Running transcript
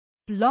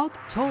Blog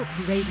Talk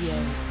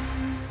Radio.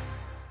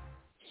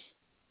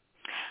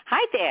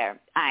 Hi there,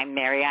 I'm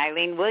Mary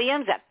Eileen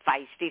Williams at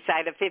Feisty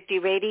Side of 50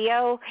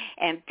 Radio,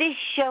 and this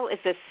show is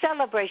a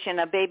celebration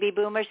of baby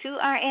boomers who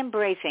are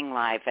embracing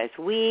life as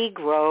we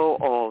grow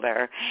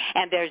older.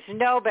 And there's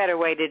no better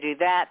way to do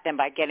that than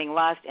by getting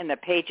lost in the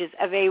pages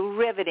of a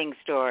riveting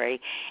story.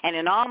 And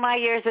in all my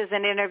years as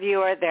an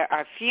interviewer, there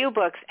are few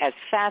books as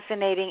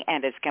fascinating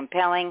and as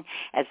compelling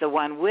as the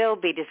one we'll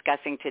be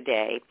discussing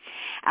today.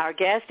 Our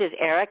guest is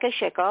Erika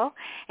Schickel,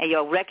 and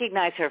you'll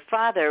recognize her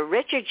father,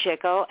 Richard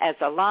Schickel, as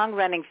a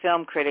long-running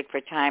film critic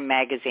for Time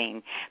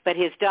magazine. But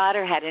his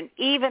daughter had an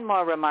even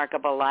more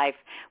remarkable life,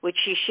 which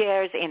she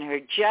shares in her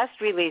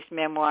just-released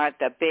memoir,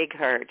 The Big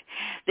Hurt.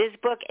 This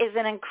book is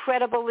an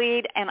incredible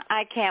lead, and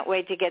I can't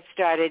wait to get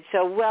started.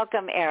 So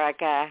welcome,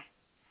 Erika.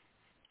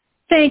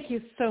 Thank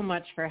you so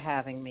much for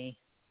having me.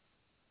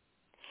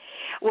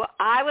 Well,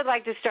 I would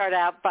like to start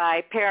out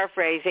by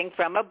paraphrasing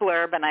from a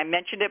blurb, and I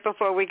mentioned it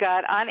before we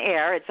got on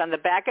air. It's on the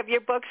back of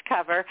your book's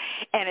cover,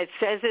 and it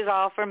says it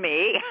all for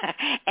me.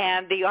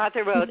 And the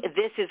author wrote,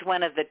 "This is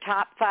one of the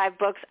top 5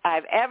 books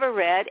I've ever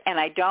read, and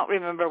I don't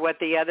remember what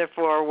the other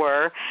 4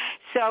 were."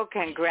 So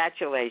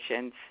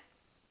congratulations.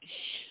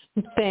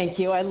 Thank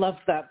you. I love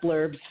that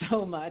blurb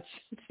so much,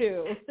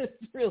 too. It's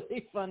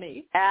really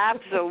funny.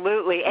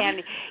 Absolutely.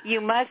 And you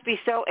must be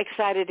so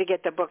excited to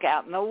get the book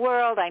out in the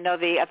world. I know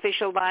the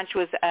official launch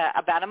was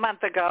about a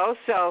month ago,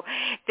 so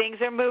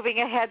things are moving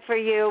ahead for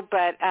you.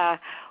 But,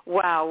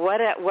 wow,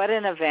 what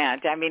an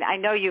event. I mean, I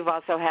know you've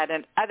also had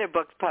other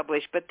books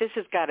published, but this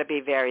has got to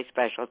be very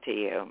special to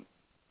you.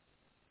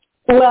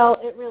 Well,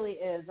 it really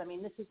is. I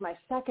mean, this is my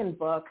second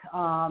book,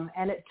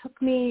 and it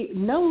took me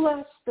no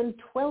less than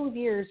 12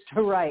 years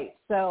to write.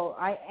 So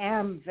I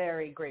am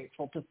very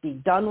grateful to be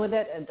done with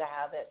it and to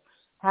have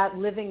it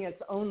living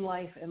its own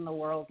life in the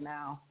world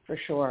now, for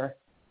sure.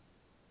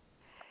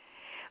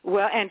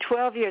 Well, and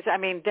 12 years, I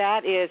mean,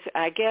 that is,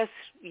 I guess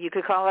you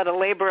could call it a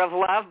labor of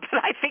love,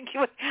 but I think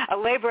a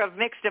labor of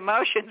mixed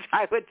emotions,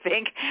 I would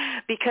think,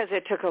 because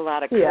it took a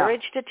lot of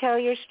courage to tell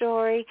your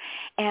story.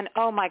 And,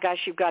 oh, my gosh,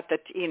 you've got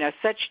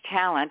such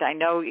talent. I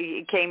know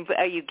you came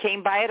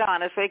by it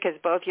honestly because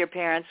both your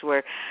parents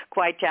were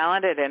quite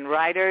talented and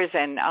writers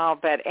and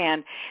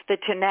and the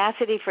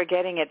tenacity for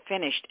getting it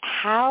finished.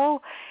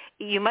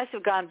 You must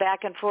have gone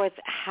back and forth.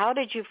 How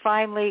did you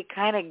finally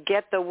kind of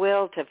get the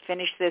will to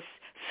finish this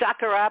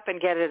sucker up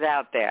and get it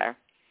out there?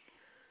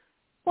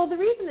 Well, the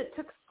reason it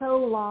took so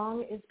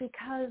long is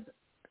because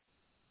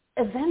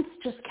events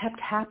just kept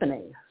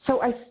happening.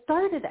 So I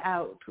started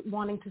out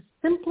wanting to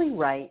simply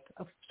write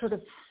a sort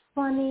of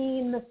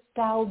funny,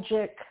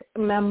 nostalgic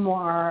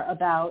memoir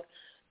about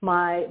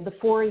the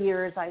 4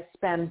 years I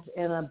spent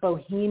in a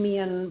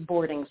bohemian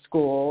boarding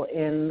school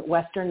in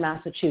Western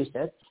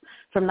Massachusetts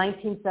from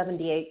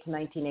 1978 to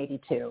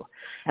 1982.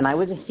 And I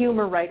was a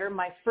humor writer.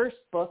 My first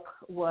book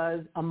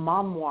was a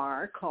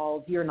memoir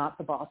called You're Not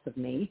the Boss of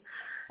Me.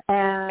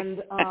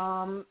 And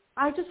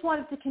I just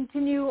wanted to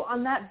continue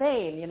on that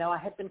vein. You know, I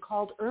had been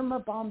called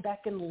Irma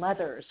Bombeck in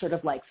leather, sort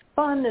of like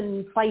fun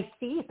and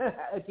feisty,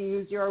 to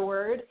use your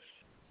word.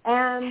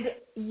 And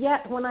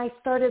yet when I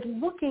started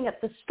looking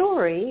at the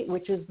story,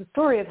 which is the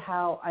story of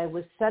how I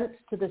was sent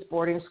to this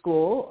boarding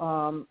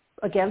school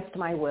against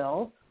my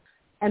will,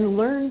 and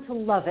learned to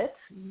love it,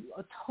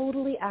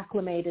 totally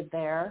acclimated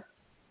there.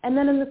 And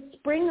then in the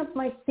spring of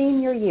my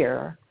senior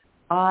year,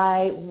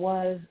 I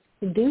was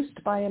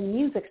seduced by a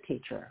music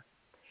teacher.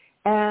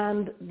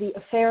 And the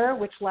affair,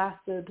 which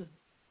lasted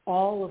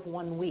all of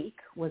 1 week,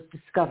 was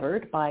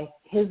discovered by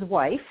his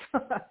wife.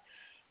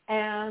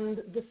 And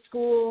the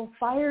school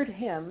fired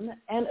him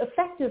and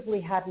effectively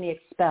had me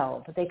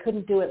expelled. They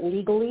couldn't do it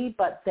legally,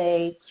 but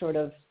they sort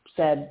of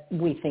said,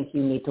 "We think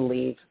you need to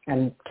leave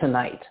and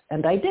tonight."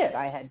 And I did.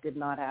 I did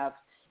not have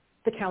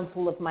the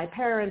counsel of my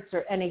parents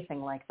or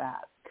anything like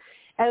that.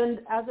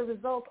 And as a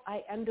result,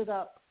 I ended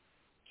up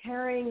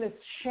carrying this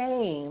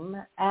shame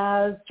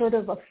as sort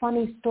of a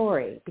funny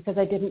story because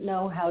I didn't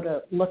know how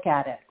to look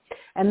at it.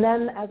 And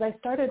then as I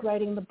started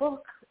writing the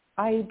book,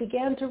 I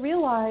began to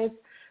realize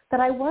that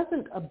I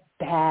wasn't a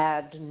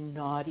bad,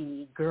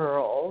 naughty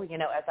girl,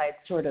 as I had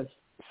sort of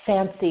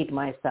fancied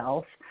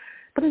myself,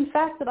 but in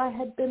fact that I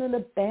had been an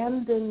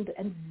abandoned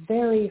and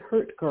very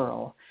hurt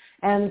girl.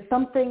 And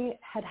something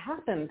had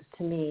happened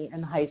to me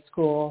in high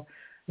school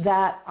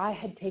that I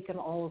had taken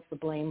all of the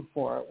blame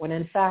for, when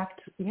in fact,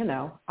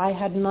 I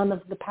had none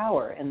of the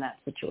power in that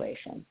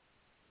situation.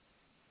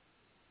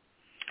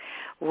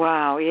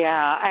 Wow,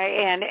 yeah,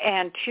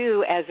 and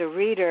too, as a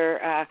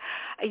reader,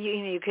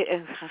 you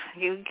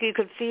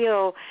could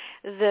feel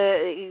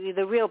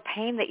the real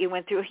pain that you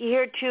went through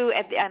here too.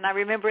 And I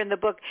remember in the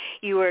book,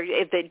 you were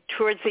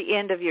towards the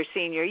end of your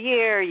senior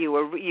year. You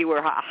were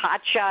a hot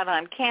shot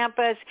on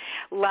campus.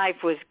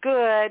 Life was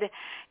good.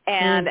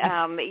 And,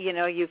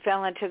 you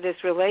fell into this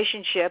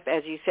relationship.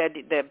 As you said,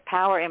 the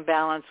power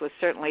imbalance was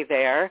certainly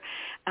there.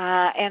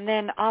 And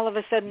then all of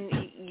a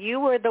sudden, you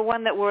were the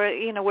one that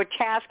were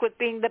tasked with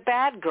being the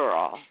bad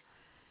girl.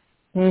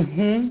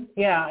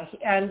 Yeah,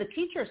 and the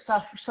teacher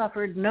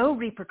suffered no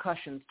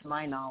repercussions to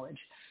my knowledge.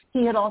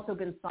 He had also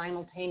been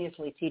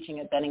simultaneously teaching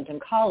at Bennington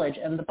College,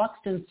 and the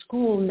Buxton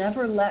School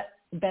never let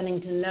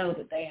Bennington know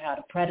that they had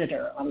a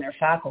predator on their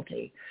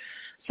faculty.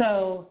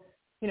 So,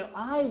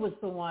 I was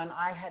the one,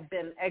 I had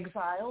been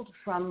exiled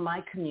from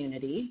my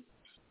community,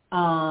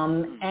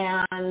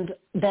 and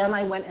then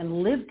I went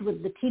and lived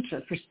with the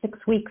teacher for 6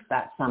 weeks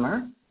that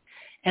summer,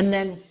 and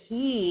then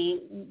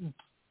he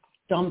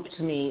dumped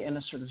me in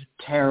a sort of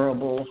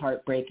terrible,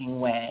 heartbreaking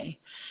way.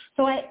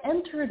 So I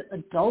entered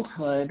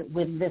adulthood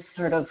with this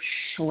sort of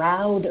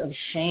shroud of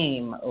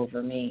shame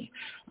over me,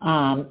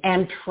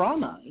 and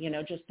trauma,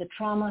 just the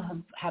trauma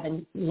of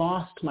having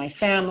lost my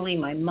family,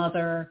 my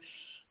mother,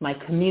 my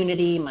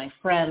community, my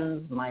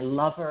friends, my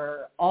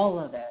lover, all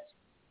of it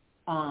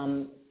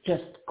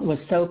just was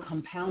so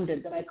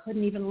compounded that I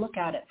couldn't even look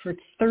at it for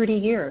 30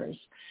 years.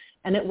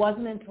 And it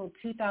wasn't until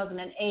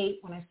 2008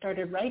 when I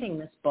started writing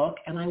this book,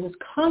 and I was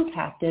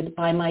contacted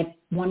by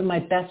one of my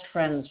best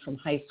friends from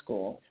high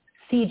school,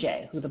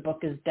 CJ, who the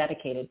book is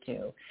dedicated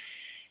to.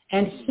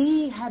 And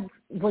he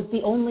was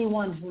the only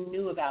one who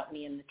knew about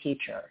me and the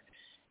teacher.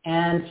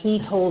 And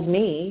he told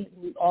me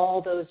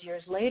all those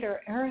years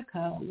later,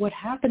 Erika, what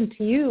happened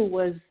to you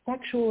was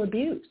sexual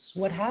abuse.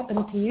 What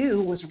happened to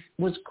you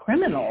was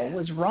criminal,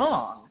 was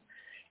wrong.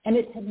 And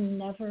it had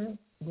never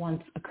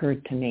once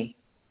occurred to me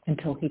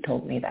until he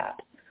told me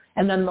that.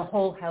 And then the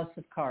whole house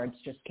of cards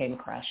just came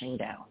crashing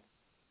down.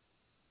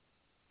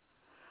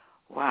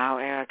 Wow,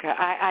 Erika,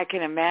 I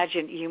can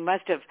imagine you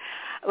must have,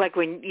 like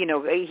when,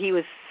 he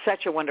was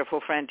such a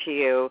wonderful friend to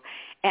you,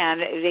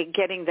 and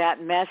getting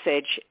that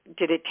message,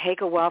 did it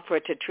take a while for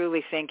it to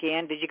truly sink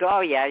in? Did you go,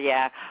 oh,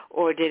 yeah,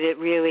 or did it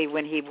really,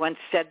 when he once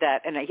said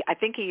that, and I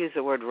think he used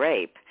the word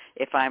rape,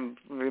 if I'm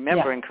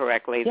remembering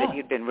correctly, that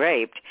you'd been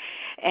raped,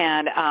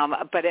 and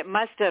but it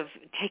must have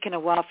taken a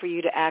while for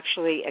you to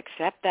actually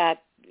accept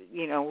that,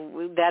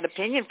 that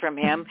opinion from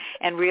him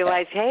and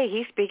realize, hey,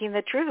 he's speaking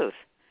the truth.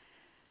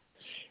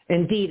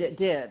 Indeed, it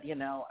did,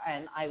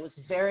 and I was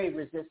very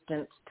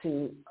resistant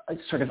to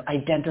sort of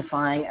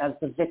identifying as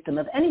the victim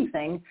of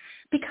anything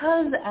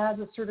because as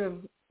a sort of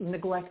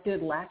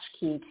neglected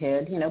latchkey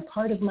kid,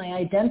 part of my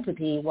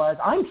identity was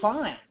I'm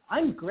fine,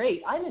 I'm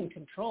great, I'm in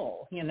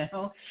control,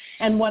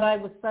 and what I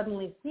was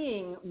suddenly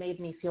seeing made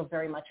me feel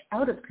very much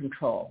out of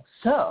control.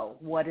 So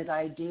what did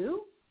I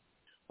do?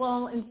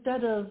 Well,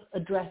 instead of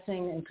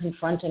addressing and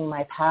confronting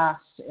my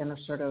past in a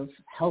sort of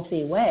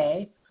healthy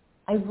way,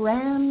 I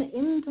ran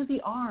into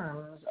the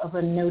arms of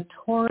a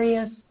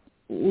notorious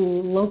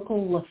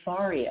local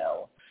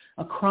Lothario,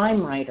 a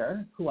crime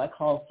writer who I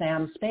call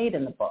Sam Spade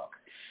in the book,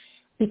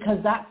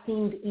 because that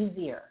seemed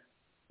easier.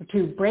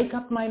 To break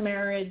up my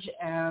marriage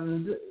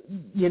and,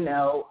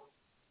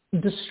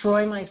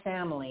 destroy my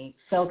family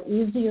felt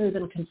easier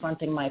than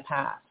confronting my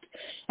past.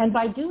 And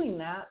by doing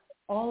that,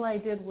 all I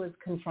did was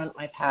confront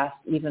my past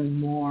even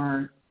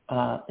more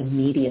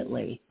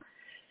immediately.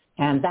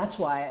 And that's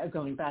why,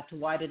 going back to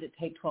why did it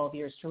take 12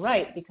 years to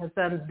write, because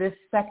then this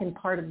second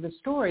part of the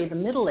story, the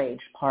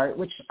middle-aged part,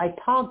 which I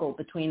toggle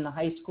between the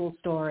high school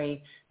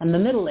story and the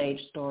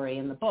middle-aged story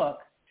in the book,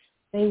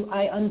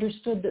 I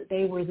understood that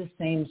they were the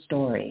same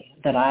story,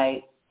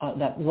 that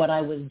what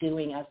I was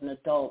doing as an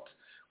adult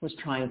was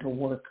trying to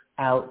work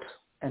out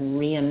and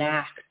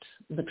reenact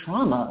the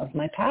trauma of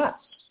my past.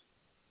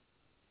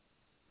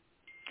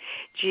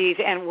 Geez,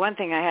 and one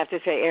thing I have to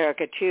say,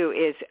 Erika, too,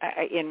 is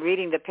in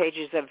reading the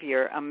pages of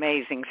your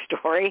amazing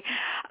story,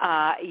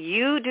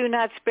 you do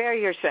not spare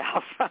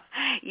yourself.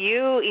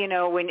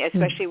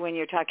 Especially when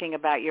you're talking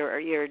about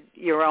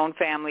your own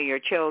family, your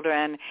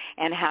children,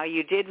 and how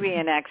you did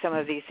reenact some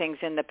of these things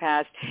in the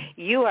past,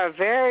 you are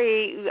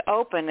very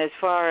open as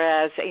far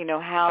as,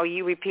 how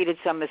you repeated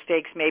some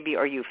mistakes maybe,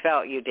 or you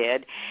felt you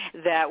did,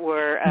 that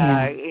were,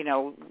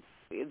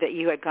 that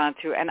you had gone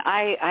through. And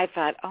I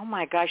thought, oh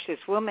my gosh, this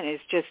woman is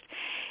just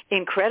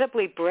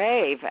incredibly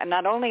brave. And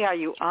not only are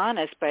you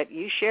honest, but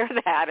you share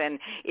that, and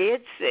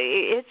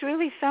it's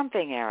really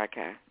something,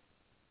 Erika.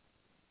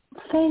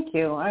 Thank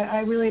you.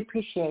 I really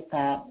appreciate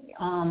that.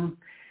 I'm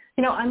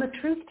a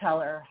truth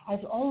teller.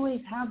 I've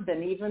always have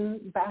been, even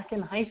back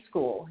in high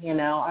school.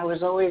 I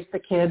was always the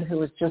kid who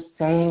was just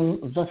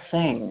saying the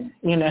thing,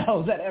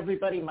 that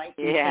everybody might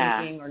be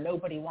thinking or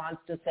nobody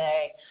wants to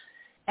say.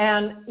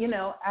 And,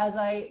 as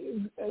I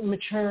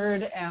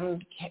matured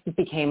and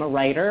became a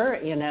writer,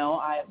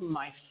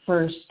 my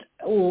first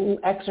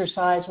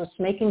exercise was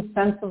making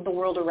sense of the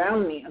world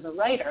around me as a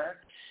writer.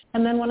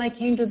 And then when I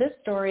came to this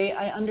story,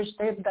 I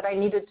understood that I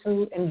needed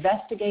to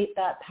investigate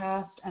that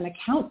past and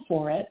account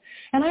for it.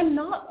 And I'm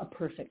not a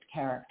perfect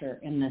character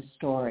in this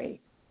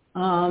story.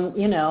 There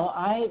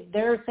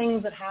are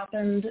things that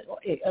happened,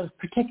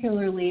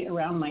 particularly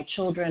around my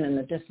children and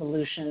the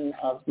dissolution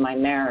of my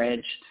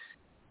marriage,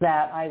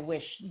 that I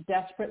wish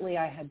desperately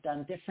I had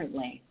done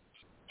differently.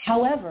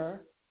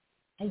 However,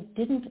 I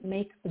didn't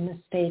make the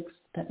mistakes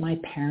that my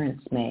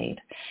parents made.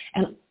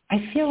 And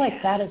I feel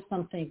like that is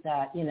something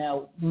that,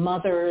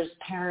 mothers,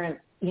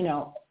 parents,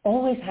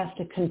 always have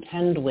to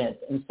contend with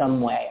in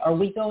some way. Are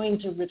we going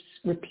to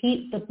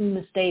repeat the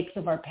mistakes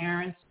of our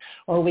parents,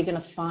 or are we going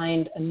to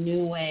find a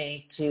new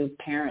way to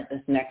parent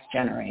this next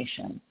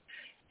generation?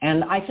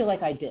 And I feel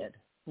like I did.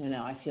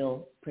 I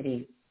feel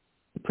pretty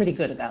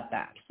good about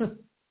that.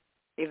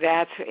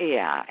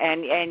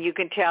 And you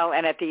can tell,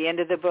 and at the end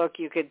of the book,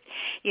 you could,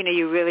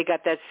 you really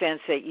got that sense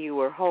that you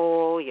were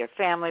whole, your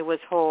family was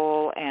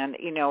whole, and,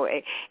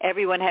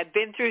 everyone had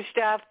been through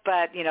stuff,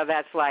 but,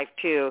 that's life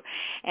too.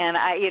 And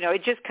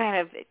it just kind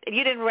of,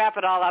 you didn't wrap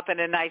it all up in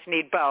a nice,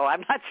 neat bow.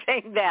 I'm not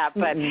saying that,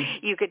 but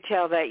you could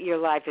tell that your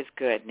life is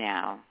good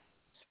now.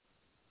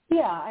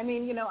 Yeah, I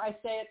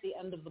say at the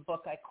end of the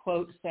book, I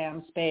quote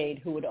Sam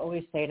Spade, who would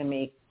always say to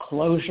me,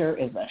 closure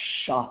is a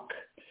shock,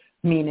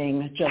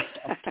 meaning just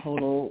a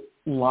total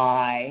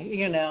lie,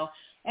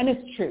 And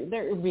it's true.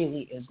 There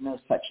really is no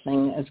such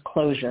thing as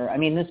closure.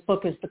 This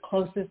book is the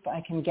closest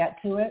I can get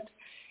to it.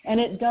 And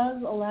it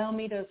does allow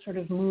me to sort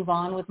of move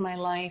on with my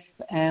life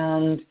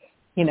and,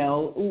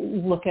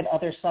 look at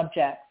other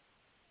subjects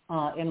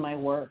in my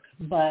work.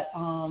 But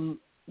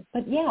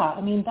yeah,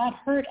 that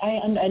hurt.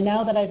 And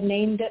now that I've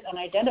named it and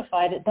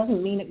identified it,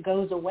 doesn't mean it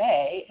goes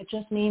away. It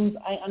just means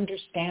I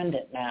understand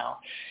it now.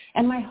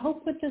 And my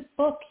hope with this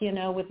book,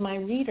 with my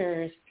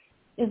readers,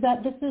 is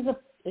that this is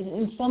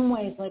in some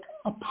ways like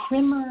a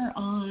primer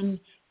on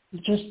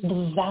just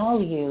the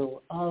value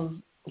of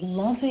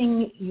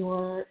loving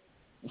your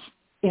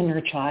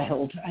inner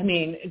child.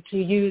 To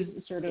use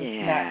sort of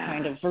that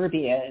kind of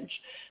verbiage.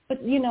 But,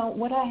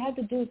 what I had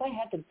to do is I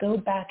had to go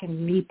back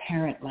and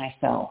reparent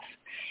myself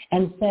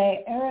and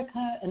say,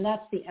 Erika, and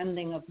that's the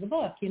ending of the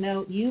book,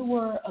 you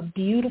were a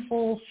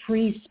beautiful,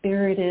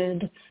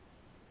 free-spirited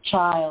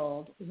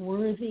child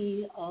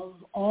worthy of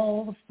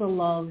all of the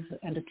love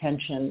and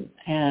attention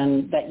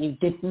and that you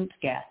didn't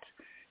get.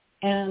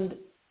 And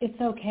it's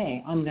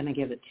okay. I'm going to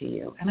give it to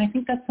you. And I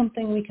think that's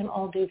something we can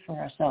all do for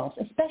ourselves,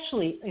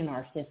 especially in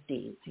our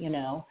 50s,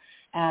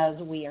 as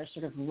we are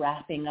sort of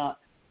wrapping up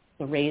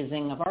the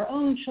raising of our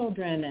own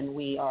children and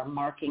we are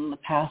marking the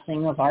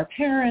passing of our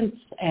parents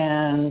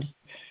and,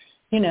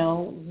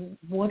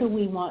 what do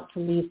we want to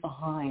leave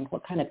behind?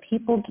 What kind of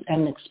people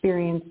and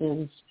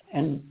experiences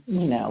and,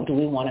 do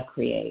we want to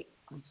create?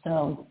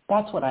 So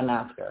that's what I'm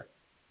after.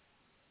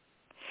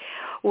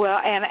 Well,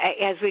 and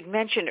as we'd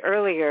mentioned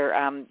earlier,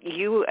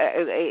 you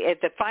at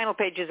the final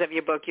pages of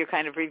your book, you're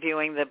kind of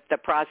reviewing the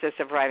process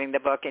of writing the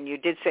book, and you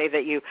did say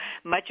that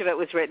much of it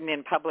was written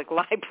in public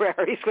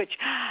libraries, which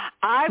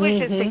I was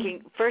just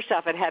thinking, first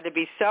off, it had to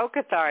be so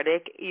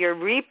cathartic. You're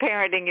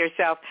reparenting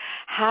yourself.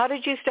 How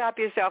did you stop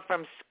yourself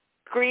from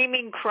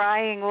screaming,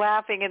 crying,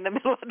 laughing in the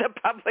middle of the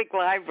public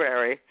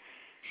library?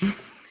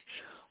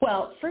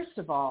 Well, first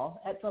of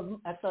all, at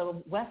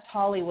the West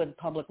Hollywood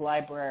Public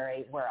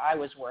Library where I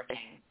was working,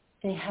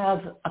 they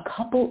have a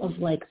couple of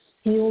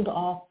sealed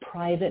off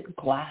private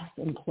glass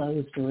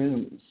enclosed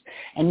rooms,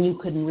 and you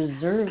could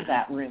reserve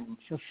that room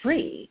for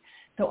free.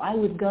 So I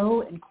would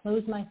go and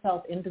close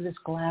myself into this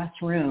glass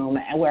room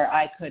where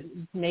I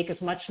could make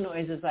as much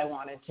noise as I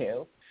wanted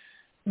to.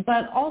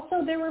 But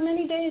also there were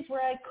many days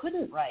where I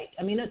couldn't write.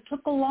 It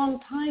took a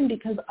long time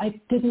because I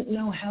didn't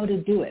know how to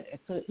do it.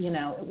 It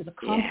was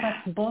a complex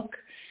book.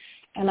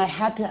 And I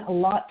had a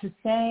lot to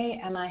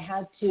say, and I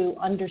had to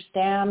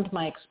understand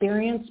my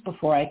experience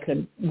before I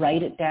could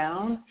write it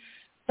down.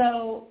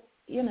 So,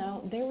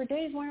 there were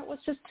days where it was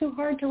just too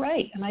hard to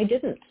write, and I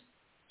didn't.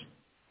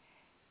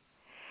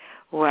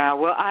 Wow.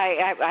 Well,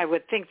 I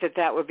would think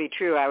that would be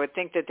true. I would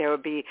think that there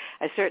would be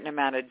a certain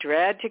amount of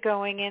dread to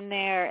going in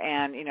there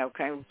and,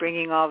 kind of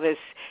bringing all this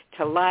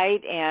to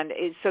light. And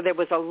so there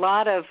was a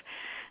lot of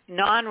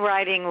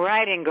non-writing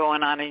writing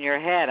going on in your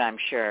head, I'm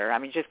sure.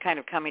 Just kind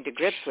of coming to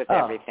grips with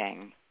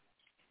everything.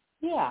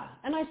 Yeah,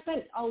 and I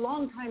spent a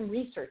long time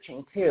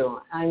researching, too.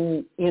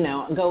 I'm,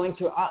 going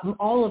through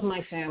all of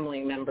my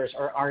family members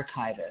are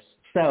archivists,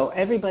 so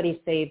everybody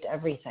saved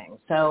everything.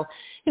 So,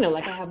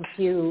 I have a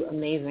few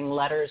amazing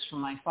letters from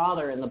my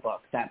father in the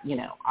book that,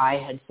 I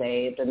had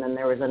saved, and then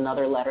there was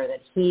another letter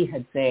that he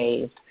had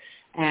saved.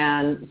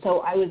 And so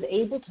I was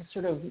able to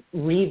sort of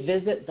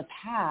revisit the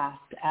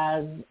past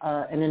as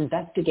an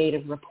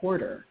investigative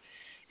reporter.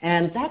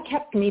 And that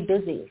kept me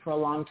busy for a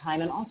long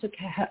time and also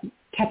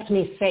kept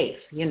me safe,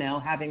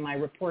 having my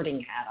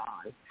reporting hat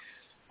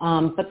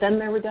on. But then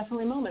there were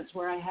definitely moments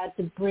where I had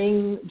to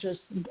bring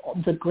just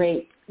the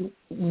great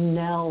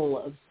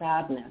knell of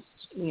sadness,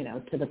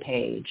 to the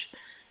page.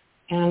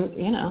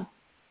 And,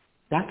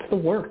 that's the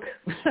work.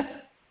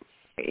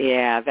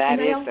 Yeah, that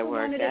is the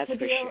work, that's for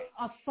sure. I wanted it to be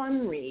a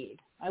fun read.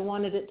 I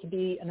wanted it to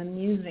be an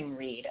amusing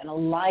read and a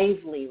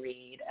lively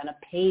read and a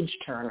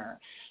page-turner.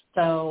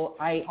 So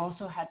I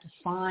also had to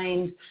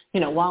find,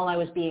 while I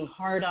was being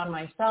hard on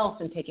myself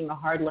and taking a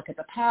hard look at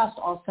the past,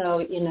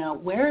 also,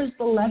 where is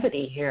the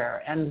levity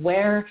here? And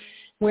where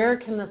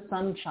can the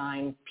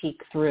sunshine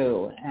peek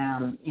through?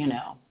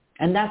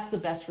 And that's the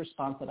best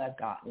response that I've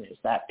gotten, is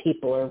that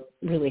people are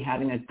really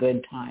having a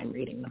good time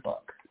reading the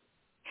book.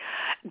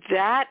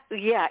 That,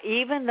 yeah,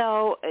 even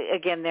though,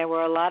 again, there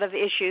were a lot of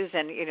issues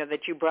and,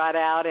 that you brought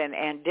out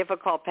and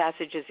difficult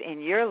passages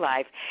in your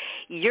life,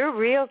 your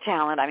real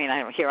talent,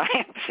 here I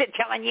am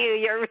telling you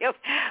you're real,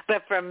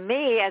 but for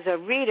me as a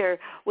reader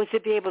was to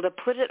be able to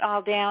put it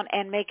all down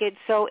and make it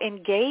so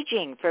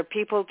engaging for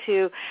people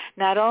to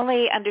not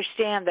only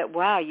understand that,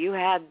 wow,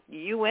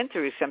 you went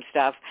through some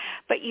stuff,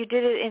 but you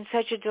did it in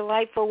such a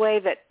delightful way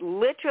that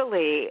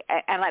literally,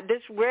 and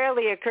this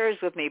rarely occurs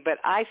with me, but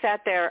I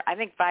sat there, I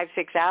think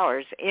 5-6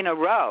 hours in a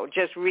row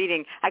just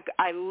reading.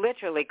 I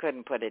literally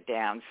couldn't put it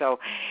down. So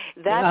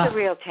that's a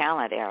real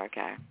talent,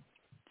 Erika.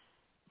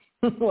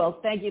 Well,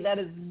 thank you.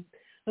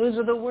 Those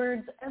are the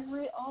words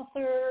every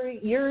author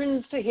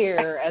yearns to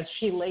hear as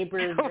she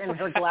labors in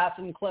her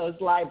glass-enclosed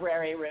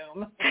library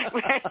room.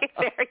 Right,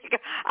 there you go.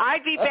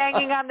 I'd be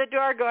banging on the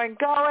door going,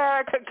 go,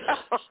 Erika,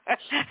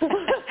 go.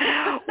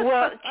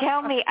 Well,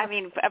 tell me,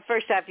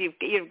 first off,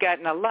 you've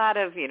gotten a lot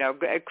of,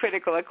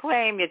 critical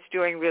acclaim. It's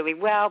doing really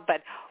well.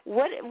 But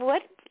what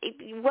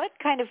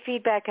kind of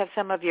feedback have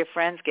some of your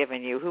friends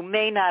given you who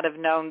may not have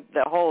known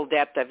the whole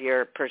depth of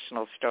your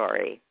personal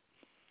story?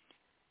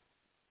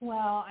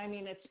 Well,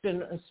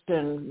 it's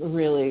been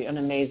really an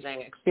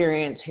amazing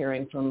experience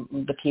hearing from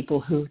the people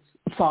who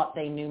thought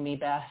they knew me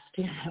best,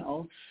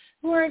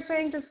 who are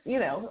saying just,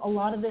 a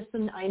lot of this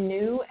I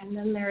knew, and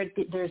then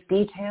there's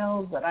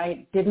details that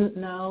I didn't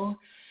know,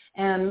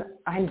 and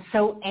I'm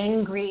so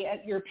angry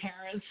at your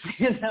parents,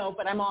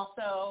 but I'm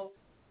also,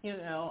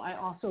 I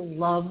also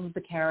love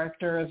the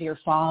character of your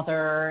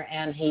father,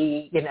 and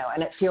he,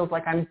 and it feels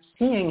like I'm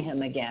seeing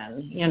him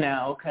again,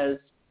 because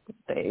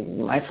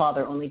my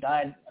father only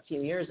died a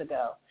few years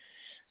ago.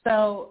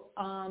 So,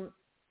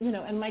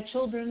 and my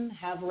children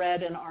have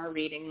read and are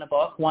reading the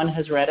book. One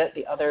has read it.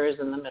 The other is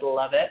in the middle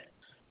of it.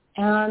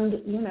 And,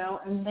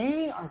 and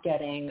they are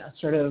getting a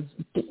sort of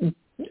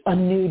a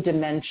new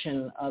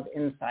dimension of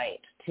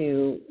insight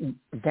to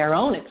their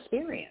own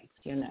experience,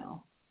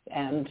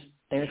 and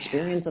their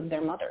experience of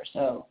their mother.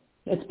 So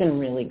it's been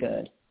really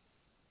good.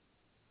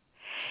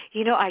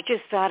 I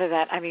just thought of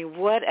that.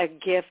 What a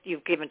gift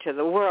you've given to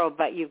the world,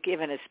 but you've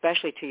given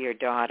especially to your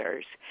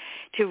daughters,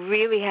 to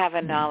really have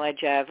a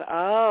knowledge of,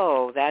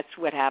 oh, that's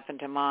what happened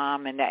to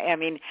Mom. And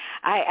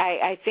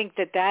I think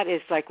that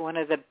is like one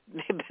of the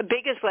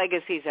biggest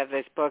legacies of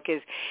this book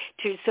is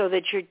so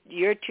that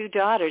your two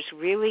daughters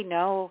really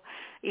know,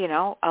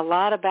 a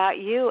lot about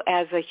you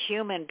as a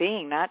human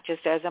being, not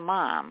just as a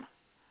mom.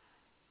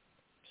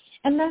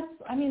 And that's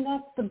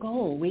the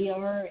goal. We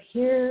are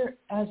here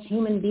as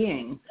human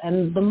beings.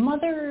 And the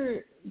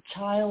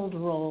mother-child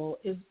role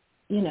is,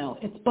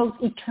 it's both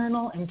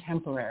eternal and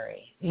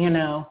temporary,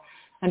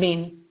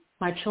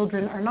 my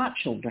children are not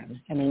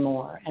children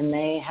anymore, and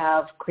they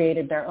have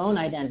created their own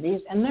identities.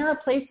 And there are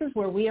places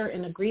where we are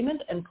in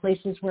agreement and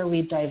places where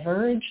we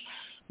diverge.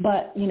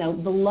 But,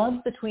 the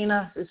love between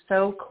us is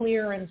so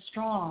clear and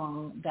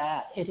strong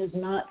that it is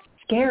not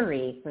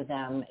scary for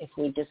them if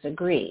we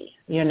disagree,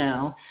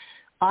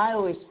 I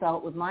always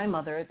felt with my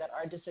mother that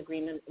our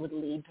disagreement would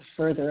lead to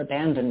further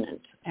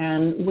abandonment.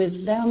 And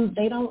with them,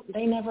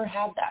 they never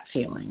had that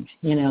feeling.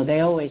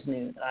 They always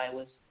knew that I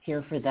was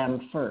here for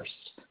them first,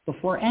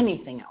 before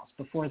anything else,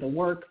 before the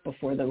work,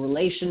 before the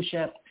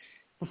relationship,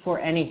 before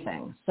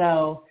anything.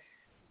 So,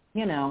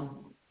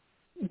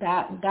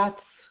 that's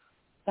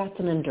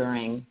an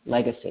enduring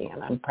legacy,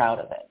 and I'm proud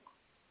of it.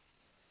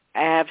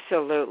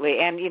 Absolutely.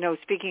 And,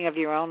 speaking of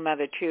your own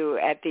mother, too,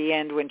 at the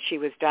end when she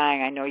was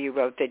dying, I know you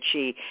wrote that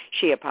she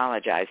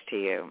apologized to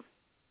you.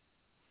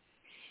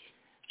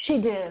 She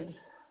did.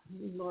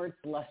 Lord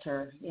bless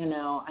her.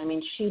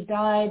 She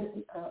died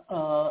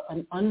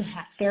an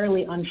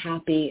fairly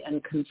unhappy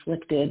and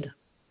conflicted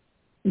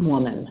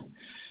woman.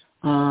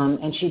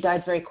 And she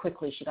died very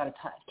quickly. She got a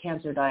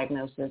cancer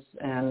diagnosis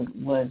and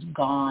was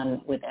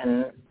gone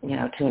within,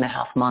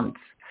 2.5 months.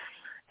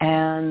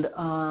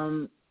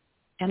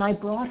 And I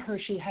brought her,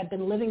 she had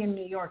been living in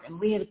New York, and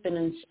we had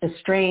been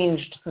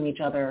estranged from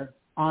each other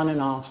on and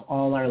off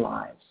all our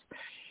lives.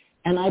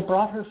 And I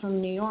brought her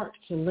from New York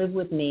to live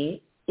with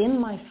me in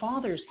my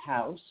father's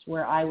house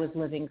where I was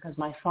living because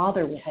my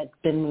father had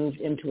been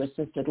moved into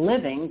assisted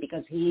living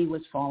because he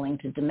was falling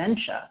to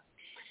dementia.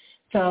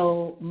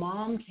 So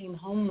Mom came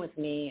home with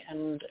me,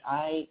 and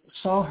I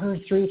saw her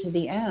through to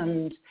the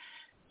end,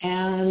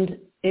 and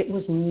it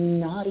was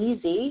not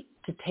easy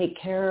to take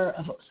care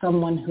of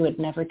someone who had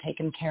never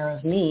taken care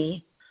of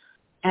me.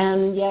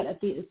 And yet at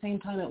the same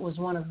time, it was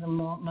one of the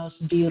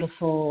most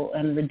beautiful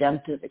and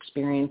redemptive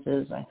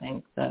experiences, I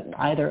think, that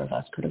either of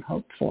us could have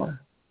hoped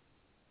for.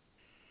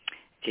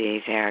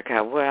 Geez,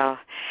 Erika. Well,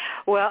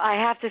 I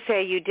have to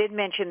say you did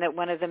mention that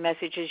one of the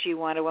messages you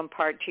want to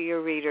impart to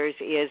your readers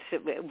is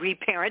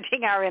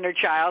reparenting our inner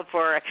child,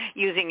 for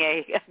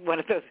using one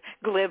of those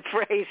glib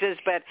phrases,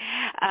 but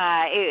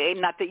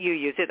not that you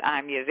use it,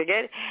 I'm using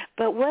it.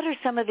 But what are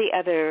some of the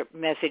other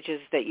messages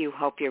that you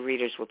hope your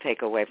readers will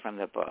take away from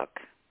the book?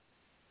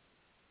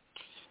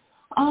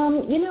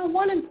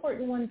 One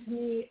important one to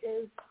me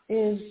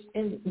is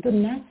the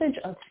message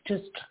of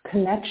just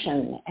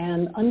connection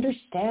and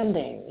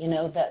understanding,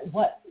 that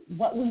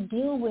what we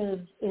deal with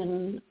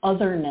in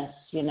otherness,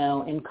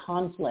 in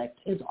conflict,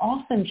 is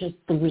often just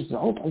the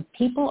result of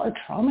people are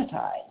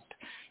traumatized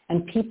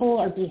and people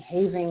are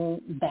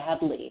behaving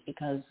badly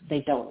because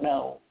they don't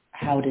know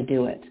how to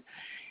do it.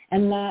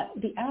 And that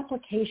the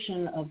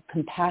application of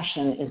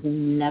compassion is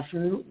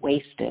never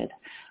wasted.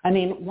 I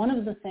mean, one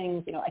of the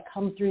things, I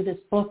come through this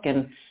book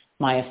and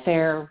my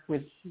affair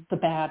with the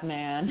bad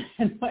man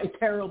and my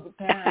terrible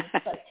parents,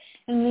 but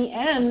in the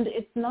end,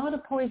 it's not a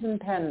poison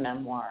pen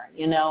memoir.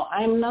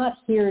 I'm not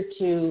here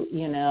to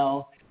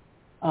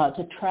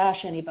trash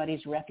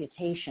anybody's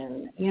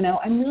reputation.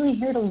 I'm really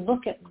here to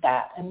look at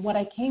that. And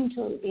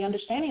the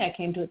understanding I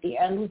came to at the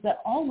end was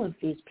that all of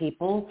these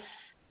people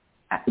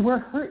were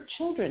hurt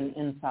children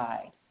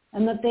inside,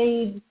 and that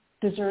they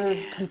deserve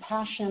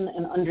compassion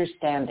and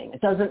understanding.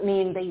 It doesn't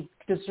mean they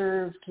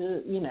deserve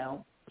to,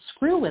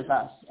 screw with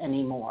us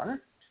anymore,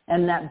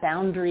 and that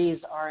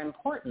boundaries are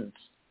important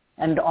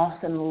and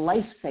often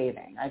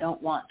life-saving. I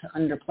don't want to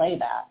underplay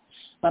that.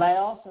 But I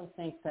also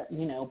think that,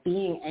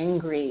 being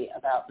angry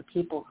about the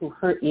people who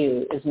hurt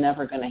you is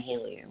never going to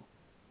heal you.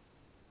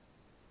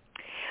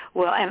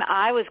 Well, and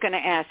I was going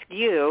to ask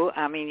you,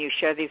 you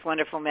share these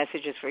wonderful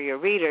messages for your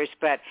readers,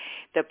 but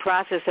the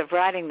process of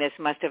writing this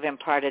must have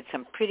imparted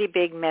some pretty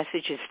big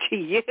messages to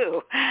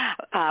you.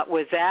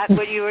 Was that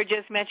what you were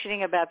just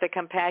mentioning about the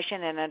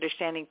compassion and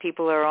understanding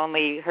people are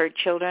only hurt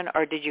children,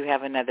 or did you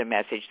have another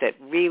message that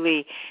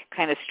really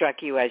kind of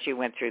struck you as you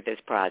went through this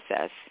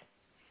process?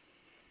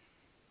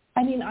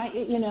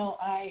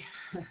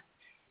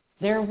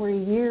 There were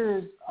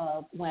years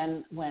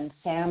when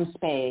Sam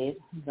Spade,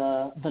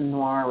 the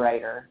noir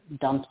writer,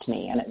 dumped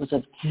me, and it was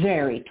a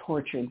very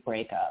tortured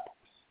breakup.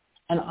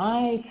 And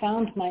I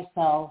found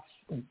myself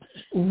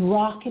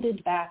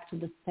rocketed back to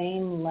the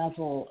same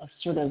level of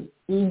sort of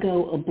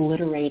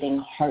ego-obliterating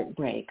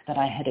heartbreak that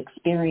I had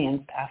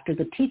experienced after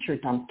the teacher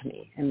dumped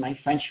me in my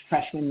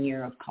freshman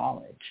year of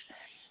college.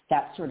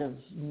 That sort of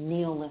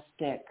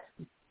nihilistic,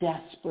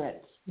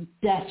 desperate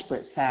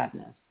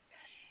sadness.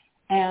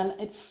 And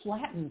it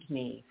flattened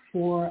me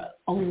for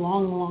a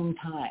long, long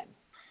time.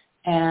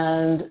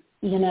 And,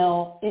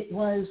 it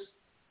was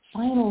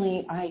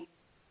finally, I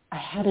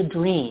had a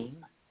dream,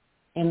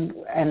 and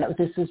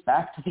this is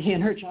back to the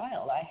inner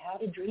child. I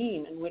had a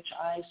dream in which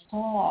I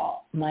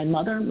saw my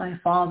mother, my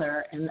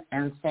father,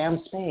 and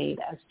Sam Spade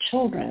as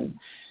children.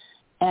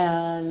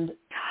 And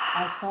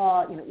I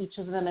saw, each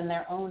of them in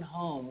their own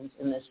homes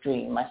in this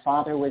dream. My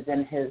father was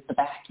in the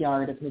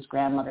backyard of his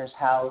grandmother's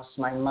house.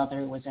 My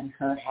mother was in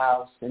her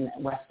house in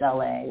West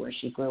LA where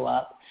she grew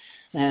up,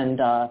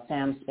 and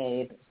Sam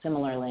Spade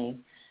similarly.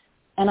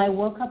 And I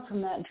woke up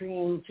from that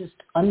dream just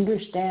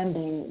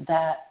understanding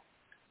that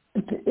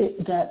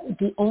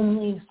the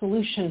only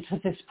solution to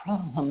this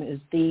problem is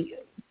the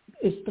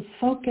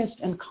focused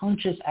and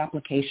conscious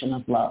application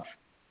of love.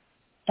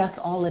 That's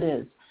all it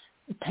is.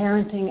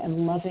 Parenting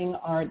and loving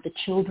the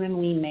children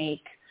we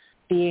make,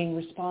 being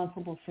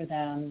responsible for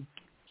them,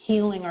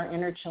 healing our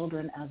inner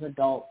children as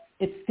adults.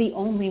 It's the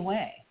only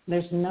way.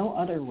 There's no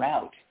other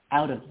route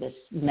out of this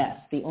mess.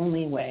 The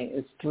only way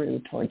is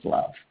through towards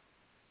love.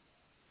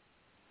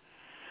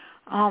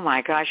 Oh,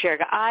 my gosh,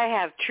 Erika, I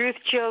have truth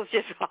chills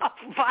just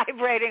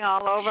vibrating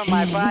all over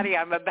my body.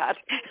 I'm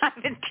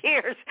in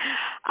tears.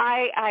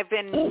 I've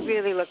been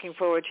really looking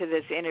forward to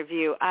this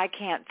interview. I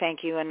can't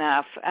thank you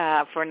enough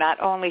for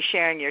not only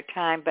sharing your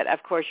time, but,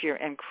 of course, your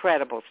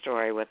incredible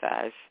story with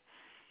us.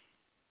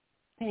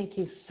 Thank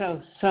you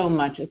so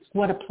much.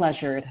 What a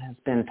pleasure it has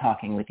been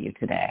talking with you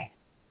today.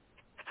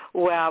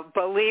 Well,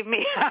 believe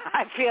me,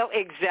 I feel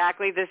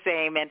exactly the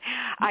same. And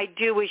I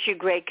do wish you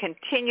great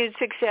continued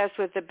success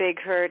with The Big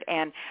Hurt.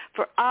 And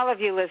for all of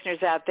you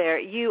listeners out there,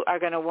 you are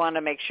going to want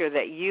to make sure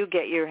that you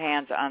get your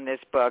hands on this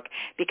book,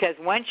 because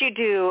once you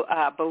do,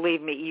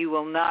 believe me, you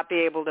will not be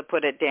able to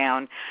put it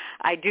down.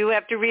 I do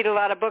have to read a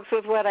lot of books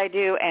with what I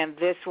do, and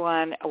this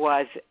one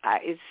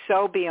is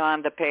so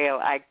beyond the pale.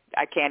 I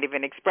can't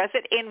even express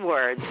it in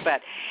words,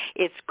 but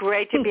it's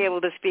great to be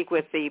able to speak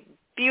with the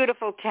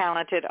beautiful,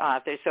 talented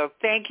author. So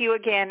thank you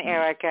again,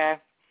 Erika.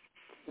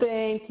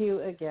 Thank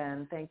you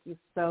again. Thank you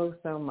so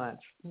much.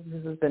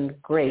 This has been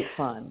great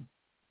fun.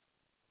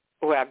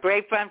 Well,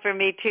 great fun for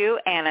me, too.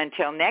 And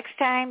until next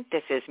time,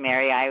 this is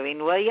Mary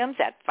Eileen Williams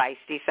at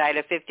Feisty Side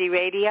of 50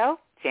 Radio,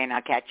 saying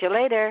I'll catch you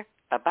later.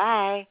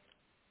 Bye-bye.